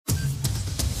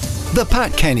The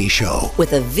Pat Kenny Show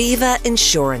with Aviva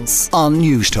Insurance on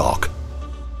News Talk.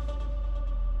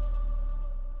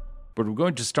 But we're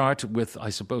going to start with, I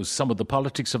suppose, some of the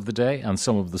politics of the day and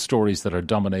some of the stories that are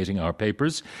dominating our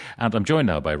papers. And I'm joined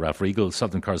now by Ralph Riegel,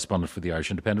 Southern Correspondent for the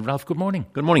Irish Independent. Ralph, good morning.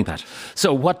 Good morning, Pat.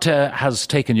 So what has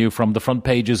taken you from the front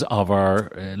pages of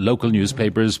our local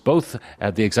newspapers, both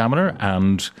The Examiner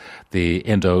and the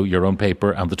Indo, your own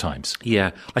paper, and the Times?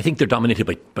 Yeah, I think they're dominated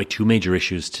by two major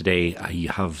issues today. You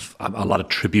have a lot of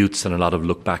tributes and a lot of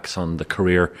look-backs on the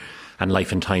career and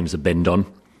life and times of Ben Dunne.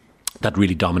 That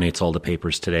really dominates all the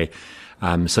papers today.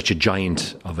 Such a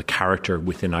giant of a character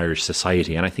within Irish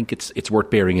society. And I think it's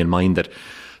worth bearing in mind that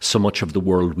so much of the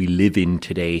world we live in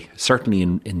today, certainly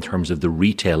in terms of the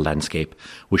retail landscape,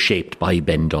 was shaped by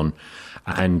Ben Dunne.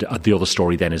 And the other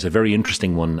story then is a very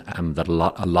interesting one that a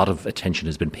lot of attention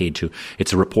has been paid to.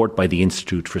 It's a report by the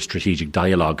Institute for Strategic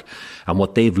Dialogue. And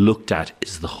what they've looked at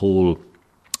is the whole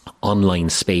online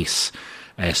space,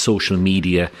 social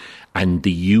media, and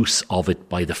the use of it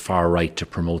by the far right to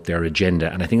promote their agenda.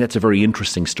 And I think that's a very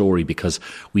interesting story because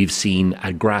we've seen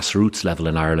at grassroots level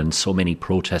in Ireland so many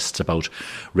protests about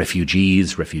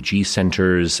refugees, refugee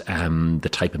centres, the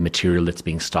type of material that's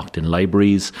being stocked in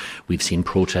libraries. We've seen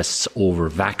protests over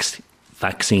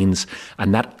vaccines,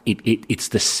 and that it's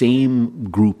the same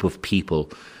group of people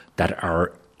that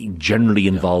are generally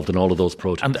involved in all of those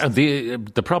protests. And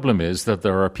the problem is that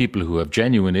there are people who have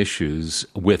genuine issues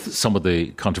with some of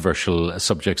the controversial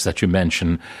subjects that you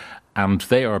mention, and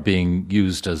they are being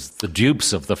used as the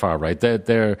dupes of the far right.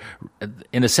 They're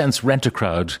in a sense, rent a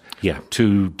crowd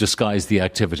to disguise the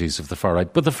activities of the far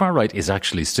right. But the far right is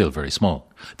actually still very small.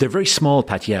 They're very small,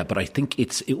 Pat, yeah, but I think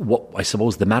what I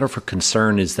suppose the matter for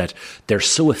concern is that they're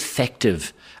so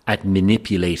effective at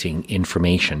manipulating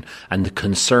information. And the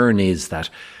concern is that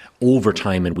over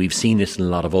time, and we've seen this in a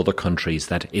lot of other countries,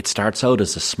 that it starts out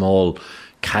as a small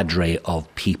cadre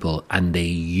of people and they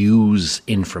use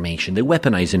information, they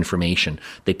weaponize information,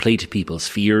 they play to people's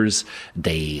fears,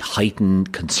 they heighten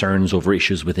concerns over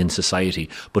issues within society.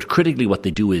 But critically what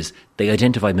they do is they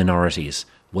identify minorities.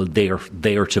 Well, they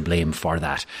are to blame for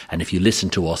that. And if you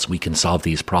listen to us, we can solve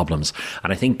these problems.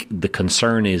 And I think the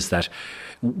concern is that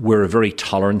we're a very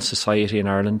tolerant society in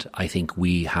Ireland. I think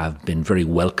we have been very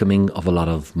welcoming of a lot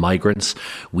of migrants.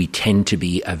 We tend to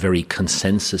be a very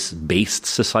consensus-based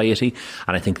society.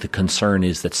 And I think the concern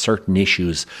is that certain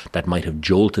issues that might have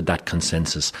jolted that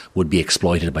consensus would be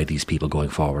exploited by these people going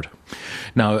forward.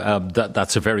 Now,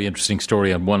 that's a very interesting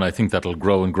story, and one I think that'll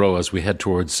grow and grow as we head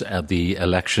towards the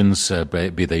elections,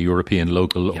 be they European,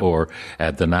 local, or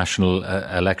the national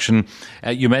election.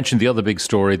 You mentioned the other big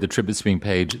story, the tributes being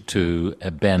paid to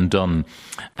Ben Dunne.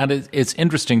 And it's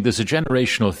interesting, there's a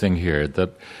generational thing here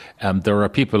that there are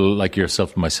people like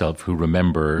yourself and myself who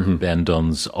remember Ben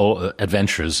Dunne's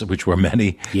adventures, which were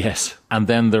many. Yes. And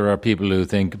then there are people who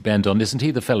think, Ben Dunne, isn't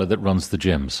he the fellow that runs the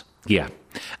gyms? Yeah.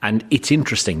 And it's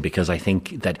interesting because I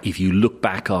think that if you look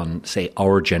back on, say,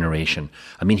 our generation,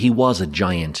 I mean, he was a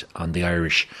giant on the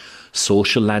Irish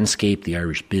social landscape, the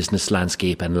Irish business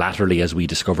landscape, and latterly, as we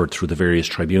discovered through the various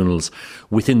tribunals,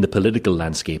 within the political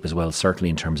landscape as well, certainly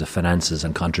in terms of finances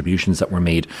and contributions that were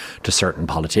made to certain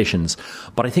politicians.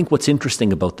 But I think what's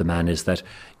interesting about the man is that,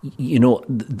 you know,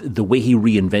 the way he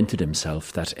reinvented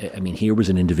himself, that, I mean, here was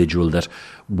an individual that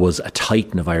was a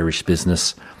titan of Irish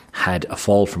business, had a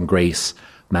fall from grace,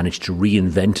 managed to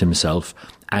reinvent himself,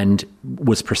 and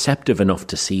was perceptive enough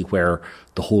to see where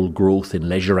the whole growth in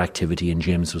leisure activity in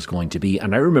gyms was going to be.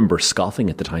 And I remember scoffing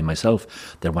at the time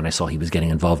myself, that when I saw he was getting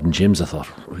involved in gyms, I thought,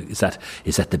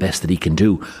 is that the best that he can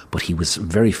do? But he was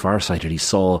very farsighted. He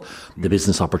saw the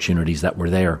business opportunities that were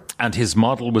there. And his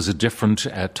model was a different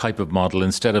type of model.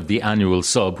 Instead of the annual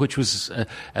sub, which was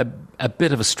a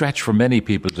bit of a stretch for many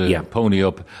people to pony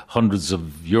up hundreds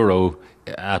of euro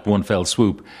at one fell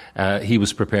swoop, he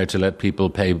was prepared to let people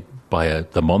pay by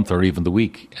the month or even the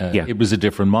week. It was a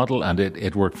different model, and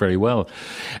it worked very well.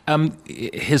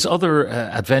 His other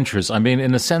adventures, I mean,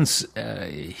 in a sense,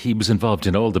 he was involved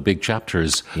in all the big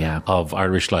chapters of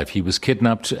Irish life. He was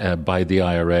kidnapped by the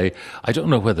IRA. I don't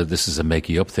know whether this is a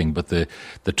makey-up thing, but the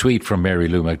tweet from Mary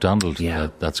Lou MacDonald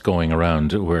that's going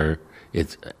around where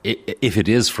if it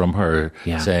is from her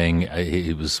saying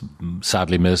he was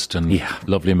sadly missed and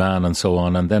lovely man and so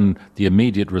on, and then the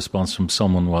immediate response from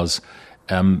someone was,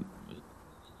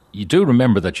 you do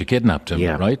remember that you kidnapped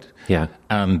him, right? Yeah.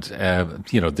 And,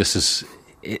 this is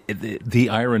the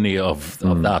irony of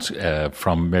that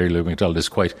from Mary Lou MacDonald is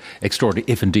quite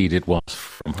extraordinary, if indeed it was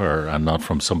from her and not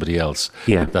from somebody else.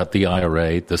 Yeah. That the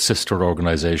IRA, the sister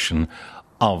organisation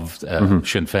of Sinn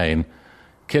Féin,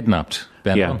 kidnapped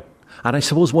Ben Dunne. And I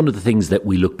suppose one of the things that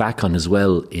we look back on as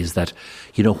well is that,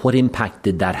 what impact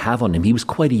did that have on him? He was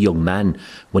quite a young man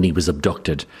when he was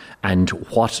abducted. And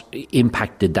what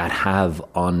impact did that have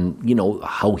on,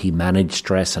 how he managed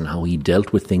stress and how he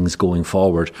dealt with things going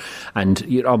forward? And,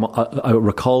 I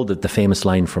recall that the famous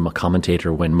line from a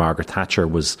commentator when Margaret Thatcher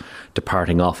was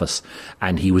departing office,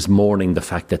 and he was mourning the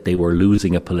fact that they were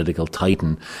losing a political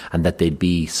titan and that they'd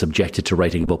be subjected to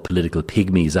writing about political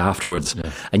pygmies afterwards.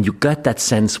 Yeah. And you get that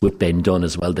sense with Ben Dunne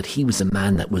as well, that he was a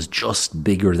man that was just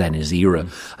bigger than his era.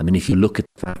 I mean, if you look at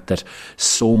the fact that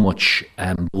so much,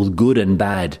 both good and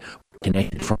bad,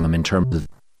 connected from him in terms of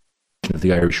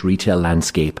the Irish retail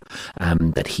landscape,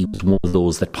 that he was one of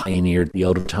those that pioneered the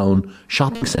out-of-town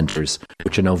shopping centres,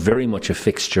 which are now very much a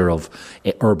fixture of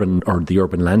the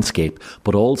urban landscape,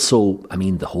 but also,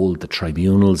 the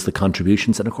tribunals, the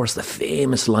contributions, and of course the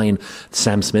famous line,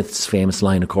 Sam Smith's famous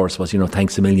line, of course, was,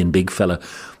 thanks a million, big fella.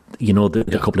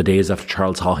 The couple of days after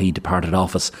Charles Haughey departed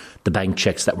office, the bank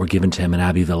cheques that were given to him in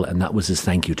Abbeville, and that was his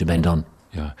thank you to Ben Dunne.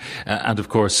 Yeah, and of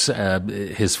course,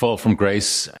 his fall from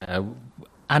grace,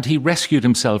 and he rescued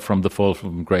himself from the fall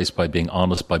from grace by being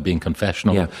honest, by being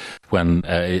confessional, when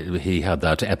he had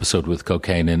that episode with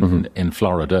cocaine in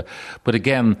Florida. But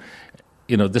again,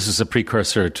 this is a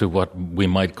precursor to what we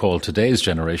might call today's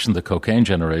generation, the cocaine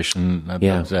generation.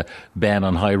 That Ben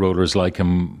and high rollers like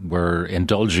him were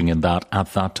indulging in that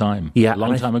at that time, a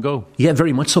long time ago. Yeah,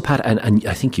 very much so, Pat. And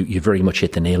I think you very much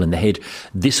hit the nail on the head.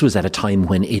 This was at a time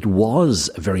when it was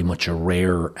very much a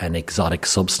rare and exotic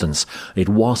substance. It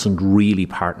wasn't really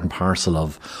part and parcel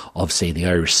of say, the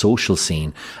Irish social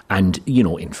scene. And,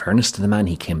 in fairness to the man,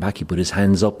 he came back, he put his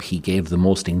hands up, he gave the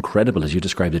most incredible, as you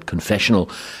described it, confessional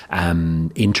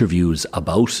interviews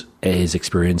about his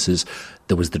experiences.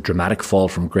 There was the dramatic fall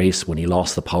from grace when he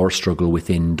lost the power struggle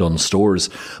within Dunne Stores.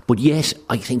 But yet,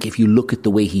 I think if you look at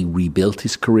the way he rebuilt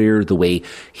his career, the way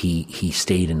he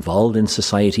stayed involved in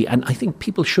society, and I think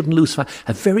people shouldn't lose sight,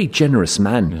 a very generous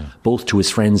man, both to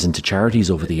his friends and to charities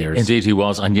over the years. Indeed he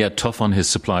was, and yet tough on his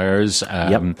suppliers.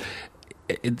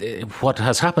 What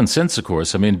has happened since, of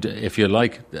course, if you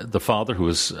like, the father, who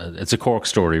was, it's a Cork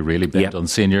story really, Ben Dunne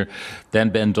Sr.,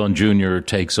 then Ben Dunne Jr.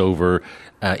 takes over,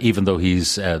 even though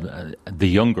he's the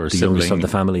younger sibling. Youngest of the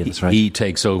family, that's right. He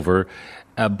takes over,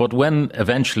 but when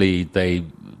eventually they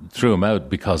threw him out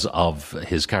because of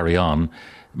his carry-on,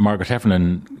 Margaret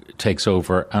Heffernan takes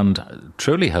over and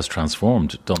truly has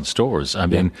transformed Dunne Stores.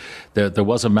 There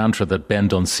was a mantra that Ben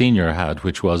Dunne Sr. had,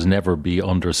 which was never be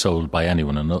undersold by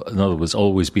anyone. In other words,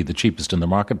 always be the cheapest in the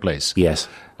marketplace. Yes.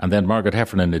 And then Margaret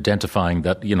Heffernan identifying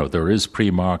that, there is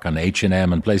Primark and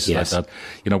H&M and places like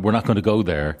that. We're not going to go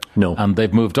there. No. And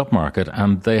they've moved up market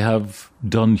and they have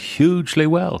done hugely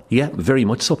well. Yeah, very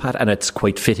much so, Pat. And it's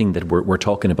quite fitting that we're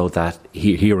talking about that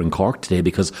here in Cork today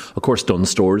because, of course, Dunne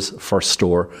Stores' first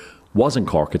store was in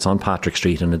Cork. It's on Patrick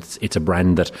Street, and it's a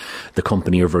brand that the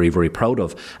company are very, very proud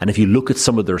of. And if you look at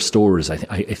some of their stores, I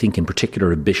think in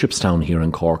particular at Bishopstown here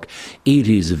in Cork, it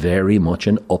is very much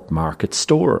an upmarket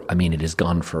store. It has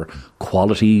gone for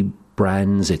quality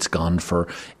brands, it's gone for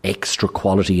extra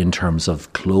quality in terms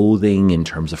of clothing, in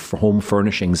terms of home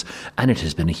furnishings, and it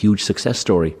has been a huge success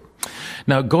story.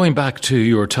 Now, going back to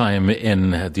your time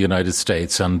in the United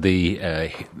States and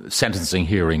the sentencing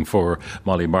hearing for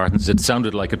Molly Martens, it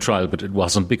sounded like a trial, but it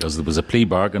wasn't, because there was a plea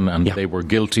bargain and they were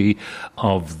guilty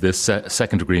of this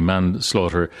second-degree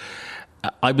manslaughter.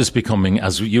 I was becoming,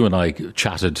 as you and I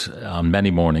chatted on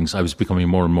many mornings, I was becoming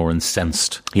more and more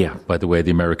incensed by the way the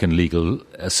American legal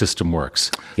system works.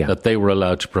 That they were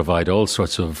allowed to provide all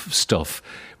sorts of stuff,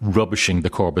 rubbishing the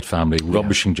Corbett family,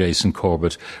 rubbishing Jason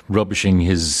Corbett, rubbishing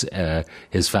his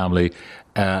family,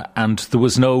 and there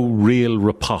was no real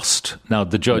riposte. Now,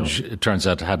 the judge, it turns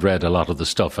out, had read a lot of the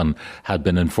stuff and had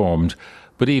been informed,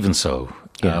 but even so,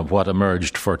 what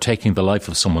emerged for taking the life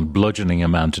of someone, bludgeoning a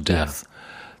man to death,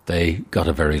 they got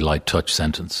a very light touch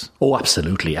sentence. Oh,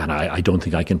 absolutely. And I don't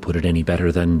think I can put it any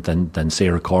better than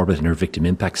Sarah Corbett in her victim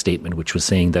impact statement, which was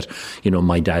saying that,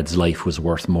 my dad's life was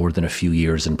worth more than a few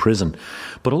years in prison.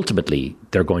 But ultimately,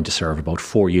 they're going to serve about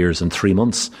 4 years and 3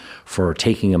 months for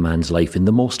taking a man's life in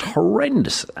the most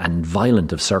horrendous and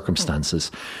violent of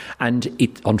circumstances. And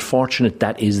it's unfortunate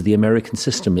that is the American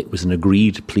system. It was an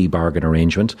agreed plea bargain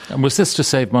arrangement. And was this to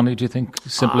save money, do you think?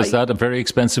 Simple as that? A very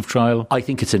expensive trial? I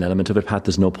think it's an element of it, Pat.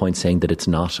 There's no point saying that it's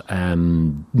not.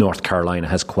 North Carolina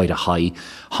has quite a high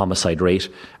homicide rate.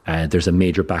 There's a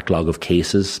major backlog of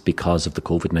cases because of the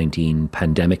COVID-19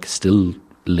 pandemic still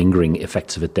lingering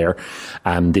effects of it there.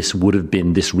 This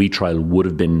retrial would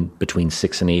have been between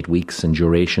 6 and 8 weeks in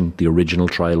duration. The original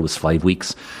trial was 5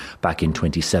 weeks back in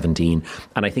 2017.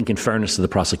 And I think, in fairness to the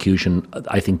prosecution,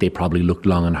 I think they probably looked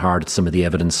long and hard at some of the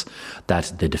evidence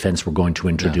that the defence were going to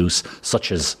introduce,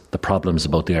 such as the problems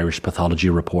about the Irish pathology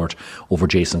report over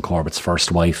Jason Corbett's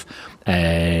first wife,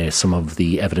 some of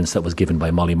the evidence that was given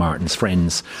by Molly Martin's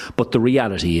friends. But the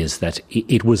reality is that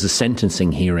it was a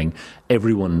sentencing hearing.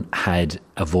 Everyone had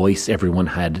a voice, everyone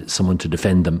had someone to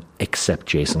defend them except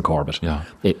Jason Corbett. Yeah.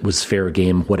 It was fair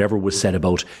game. Whatever was said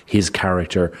about his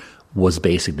character was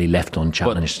basically left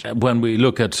unchallenged. But when we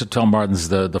look at Tom Martens,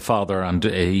 the father, and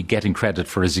getting credit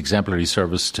for his exemplary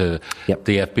service to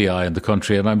the FBI and the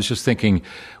country, and I was just thinking,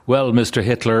 well, Mr.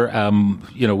 Hitler,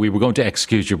 we were going to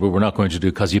execute you, but we're not going to do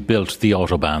it because you built the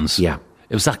autobahns. Yeah.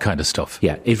 It was that kind of stuff.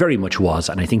 Yeah, it very much was.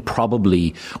 And I think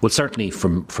probably, well, certainly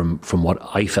from what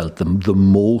I felt, the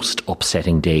most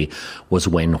upsetting day was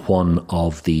when one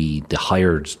of the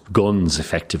hired guns,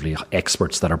 effectively,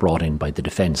 experts that are brought in by the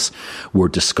defence, were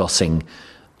discussing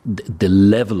the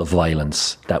level of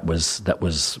violence that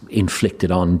was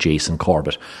inflicted on Jason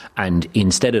Corbett. And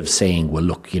instead of saying, well,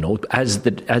 look, as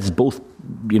both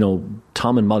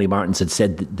Tom and Molly Martens had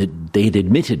said that they'd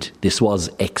admitted this was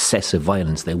excessive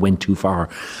violence, they went too far.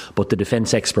 But the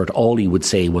defence expert, all he would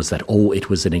say was that, it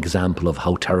was an example of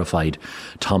how terrified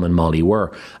Tom and Molly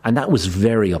were. And that was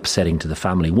very upsetting to the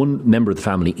family. One member of the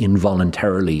family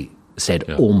involuntarily said,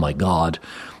 oh my God,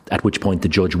 at which point the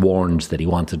judge warned that he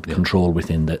wanted control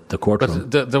within the courtroom.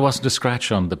 But there wasn't a scratch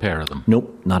on the pair of them?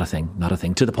 Nope, not a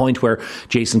thing. To the point where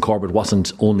Jason Corbett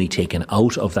wasn't only taken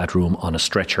out of that room on a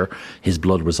stretcher, his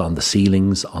blood was on the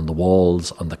ceilings, on the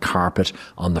walls, on the carpet,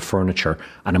 on the furniture.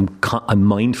 And I'm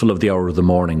mindful of the hour of the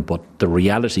morning, but the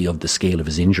reality of the scale of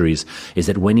his injuries is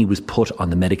that when he was put on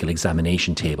the medical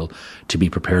examination table to be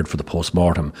prepared for the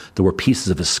post-mortem, there were pieces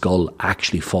of his skull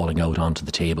actually falling out onto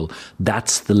the table.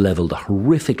 That's the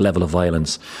horrific level of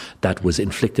violence that was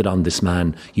inflicted on this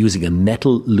man using a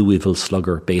metal Louisville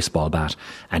Slugger baseball bat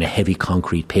and a heavy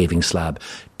concrete paving slab,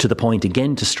 to the point,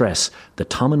 again, to stress that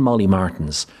Tom and Molly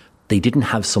Martens, they didn't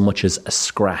have so much as a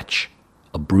scratch,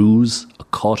 a bruise, a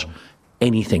cut,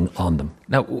 anything on them.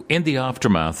 Now, in the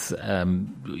aftermath,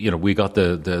 we got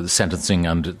the sentencing,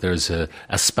 and there's a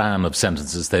span of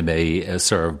sentences they may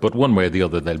serve, but one way or the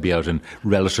other they'll be out in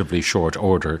relatively short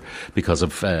order because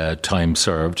of time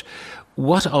served.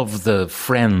 What of the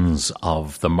friends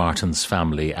of the Martens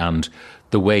family and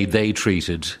the way they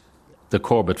treated the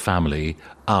Corbett family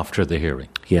after the hearing?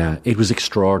 Yeah, it was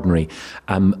extraordinary.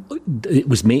 It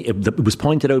was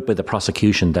pointed out by the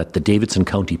prosecution that the Davidson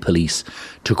County Police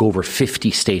took over 50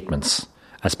 statements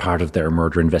as part of their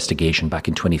murder investigation back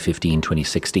in 2015,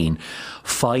 2016.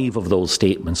 5 of those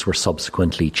statements were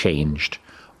subsequently changed.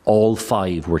 All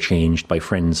 5 were changed by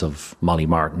friends of Molly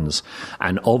Martens.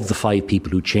 And of the 5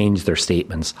 people who changed their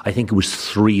statements, I think it was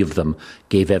 3 of them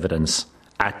gave evidence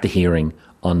at the hearing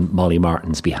on Molly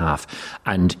Martin's behalf.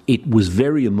 And it was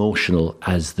very emotional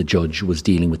as the judge was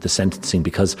dealing with the sentencing,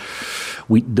 because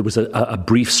there was a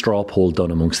brief straw poll done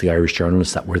amongst the Irish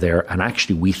journalists that were there, and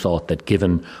actually we thought that,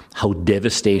 given how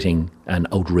devastating and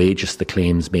outrageous the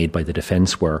claims made by the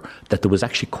defence were, that there was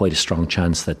actually quite a strong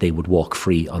chance that they would walk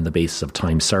free on the basis of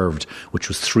time served, which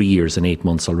was 3 years and 8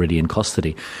 months already in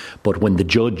custody. But when the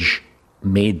judge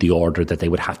made the order that they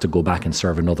would have to go back and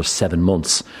serve another 7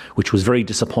 months, which was very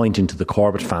disappointing to the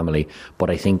Corbett family, but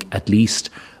I think at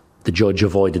least the judge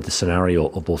avoided the scenario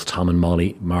of both Tom and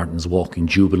Molly Martens walking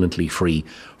jubilantly free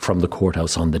from the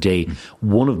courthouse on the day.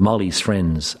 One of Molly's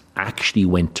friends actually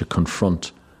went to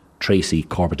confront Tracy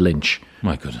Corbett Lynch,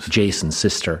 my goodness, Jason's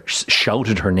sister,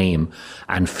 shouted her name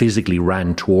and physically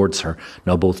ran towards her.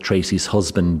 Now, both Tracy's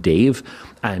husband, Dave,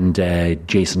 and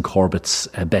Jason Corbett's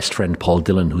best friend, Paul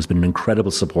Dillon, who's been an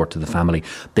incredible support to the family,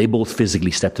 they both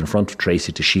physically stepped in front of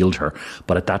Tracy to shield her.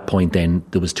 But at that point then,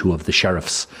 there was 2 of the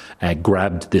sheriffs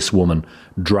grabbed this woman,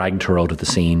 dragged her out of the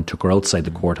scene, took her outside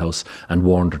the courthouse and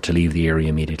warned her to leave the area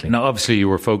immediately. Now, obviously, you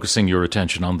were focusing your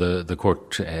attention on the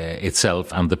court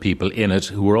itself and the people in it,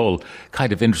 who were all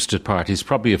kind of interested parties,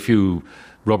 probably a few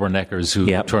rubberneckers who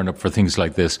turn up for things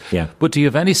like this. Yeah. But do you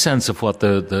have any sense of what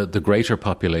the greater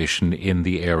population in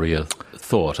the area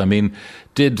thought? I mean,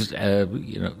 did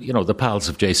the pals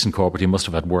of Jason Corbett, he must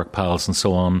have had work pals and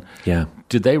so on. Yeah.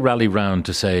 Did they rally round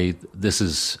to say, this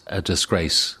is a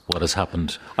disgrace, what has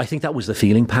happened? I think that was the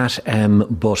feeling, Pat.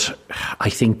 But I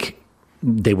think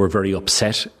They were very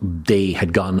upset. They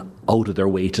had gone out of their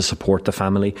way to support the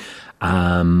family.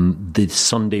 The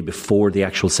Sunday before the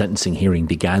actual sentencing hearing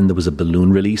began, there was a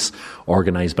balloon release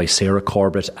organised by Sarah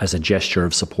Corbett as a gesture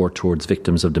of support towards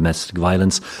victims of domestic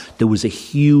violence. There was a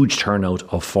huge turnout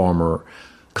of former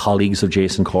colleagues of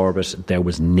Jason Corbett. There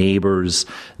was neighbours.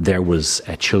 There was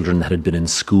children that had been in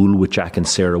school with Jack and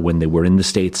Sarah when they were in the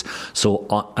States. So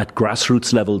at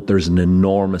grassroots level, there's an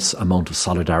enormous amount of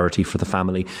solidarity for the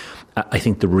family. I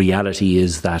think the reality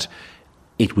is that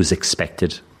it was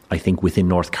expected. I think within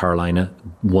North Carolina,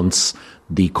 once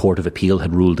the Court of Appeal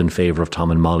had ruled in favour of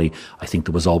Tom and Molly, I think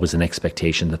there was always an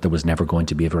expectation that there was never going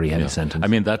to be a very heavy sentence. I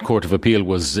mean, that Court of Appeal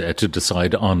was to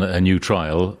decide on a new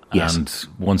trial. Yes. And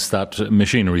once that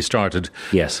machinery started,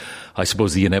 yes, I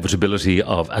suppose the inevitability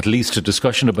of at least a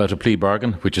discussion about a plea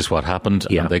bargain, which is what happened.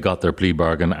 Yeah. And they got their plea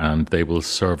bargain and they will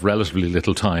serve relatively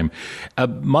little time.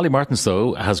 Molly Martens,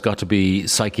 though, has got to be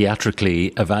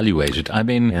psychiatrically evaluated. I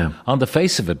mean, on the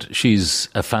face of it, she's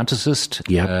a fantasist.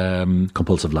 Yeah.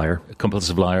 Compulsive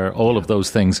liar, all of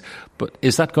those things. But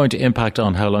is that going to impact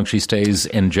on how long she stays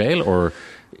in jail, or?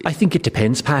 I think it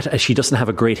depends, Pat. She doesn't have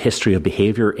a great history of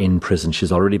behaviour in prison.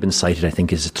 She's already been cited, I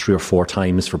think, is it 3 or 4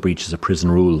 times for breaches of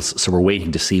prison rules. So we're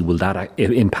waiting to see, will that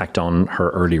impact on her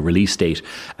early release date?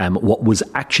 What was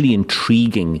actually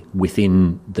intriguing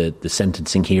within the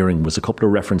sentencing hearing was a couple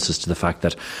of references to the fact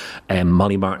that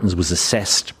Molly Martens was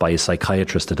assessed by a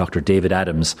psychiatrist, Dr. David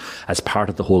Adams, as part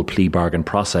of the whole plea bargain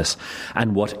process.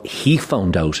 And what he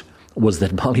found out was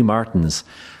that Molly Martens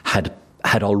had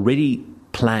already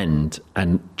planned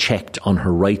and checked on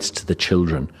her rights to the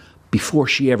children before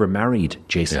she ever married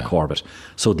Jason Corbett.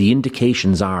 So the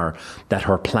indications are that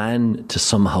her plan to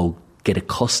somehow get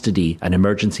an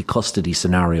emergency custody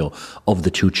scenario of the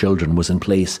 2 children was in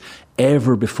place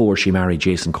ever before she married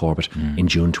Jason Corbett in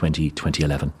June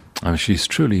 2011. Oh, she's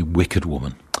truly a wicked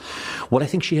woman. Well, I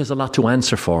think she has a lot to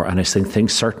answer for, and I think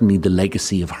certainly the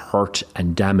legacy of hurt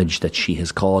and damage that she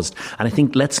has caused. And I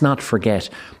think, let's not forget,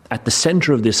 at the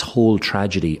centre of this whole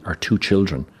tragedy are 2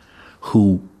 children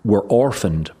who were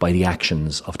orphaned by the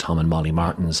actions of Tom and Molly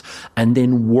Martens. And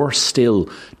then worse still,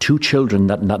 2 children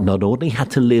that not only had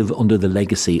to live under the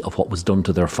legacy of what was done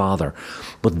to their father,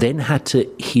 but then had to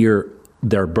hear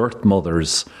their birth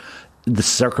mothers, the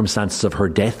circumstances of her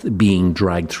death being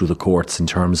dragged through the courts in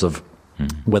terms of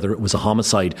whether it was a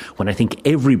homicide, when I think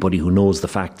everybody who knows the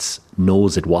facts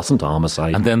knows it wasn't a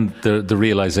homicide. And then the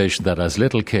realisation that as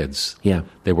little kids,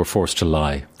 they were forced to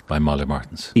lie by Molly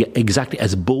Martens. Yeah, exactly,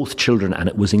 as both children. And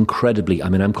it was incredibly, I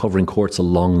mean, I'm covering courts a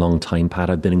long, long time,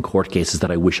 Pat. I've been in court cases that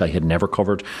I wish I had never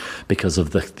covered because of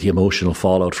the emotional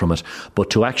fallout from it. But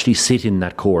to actually sit in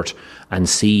that court and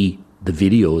see the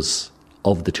videos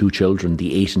of the 2 children,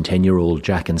 the 8 and 10-year-old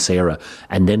Jack and Sarah,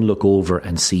 and then look over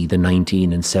and see the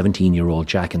 19 and 17-year-old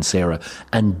Jack and Sarah,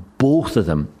 and both of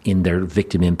them in their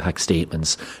victim impact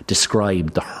statements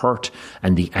describe the hurt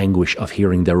and the anguish of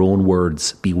hearing their own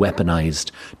words be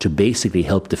weaponised to basically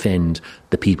help defend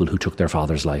the people who took their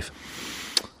father's life.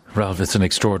 Ralph, it's an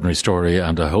extraordinary story,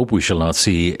 and I hope we shall not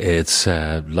see it's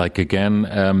like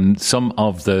again. Some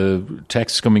of the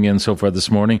texts coming in so far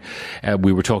this morning,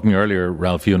 we were talking earlier,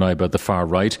 Ralph, you and I, about the far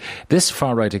right. This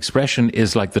far right expression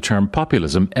is like the term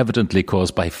populism, evidently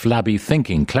caused by flabby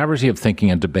thinking. Clarity of thinking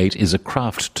and debate is a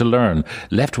craft to learn.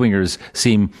 Left-wingers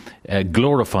seem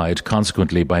glorified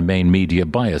consequently by main media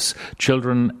bias.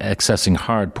 Children accessing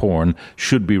hard porn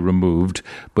should be removed,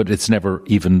 but it's never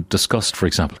even discussed. For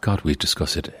example, God, we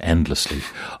discuss it endlessly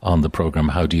on the programme.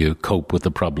 How do you cope with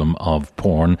the problem of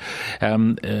porn?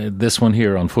 This one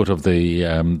here on foot of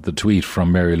the tweet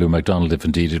from Mary Lou MacDonald, if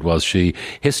indeed it was she.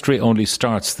 History only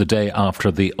starts the day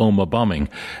after the Omagh bombing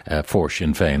for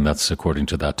Sinn Féin. That's according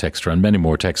to that texter, and many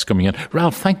more texts coming in.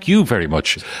 Ralph, thank you very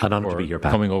much. An honour to be here,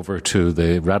 Pat. Coming over to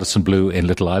the Radisson Blu in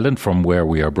Little Island, from where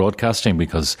we are broadcasting,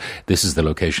 because this is the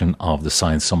location of the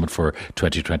Science Summit for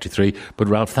 2023. But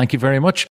Ralph, thank you very much.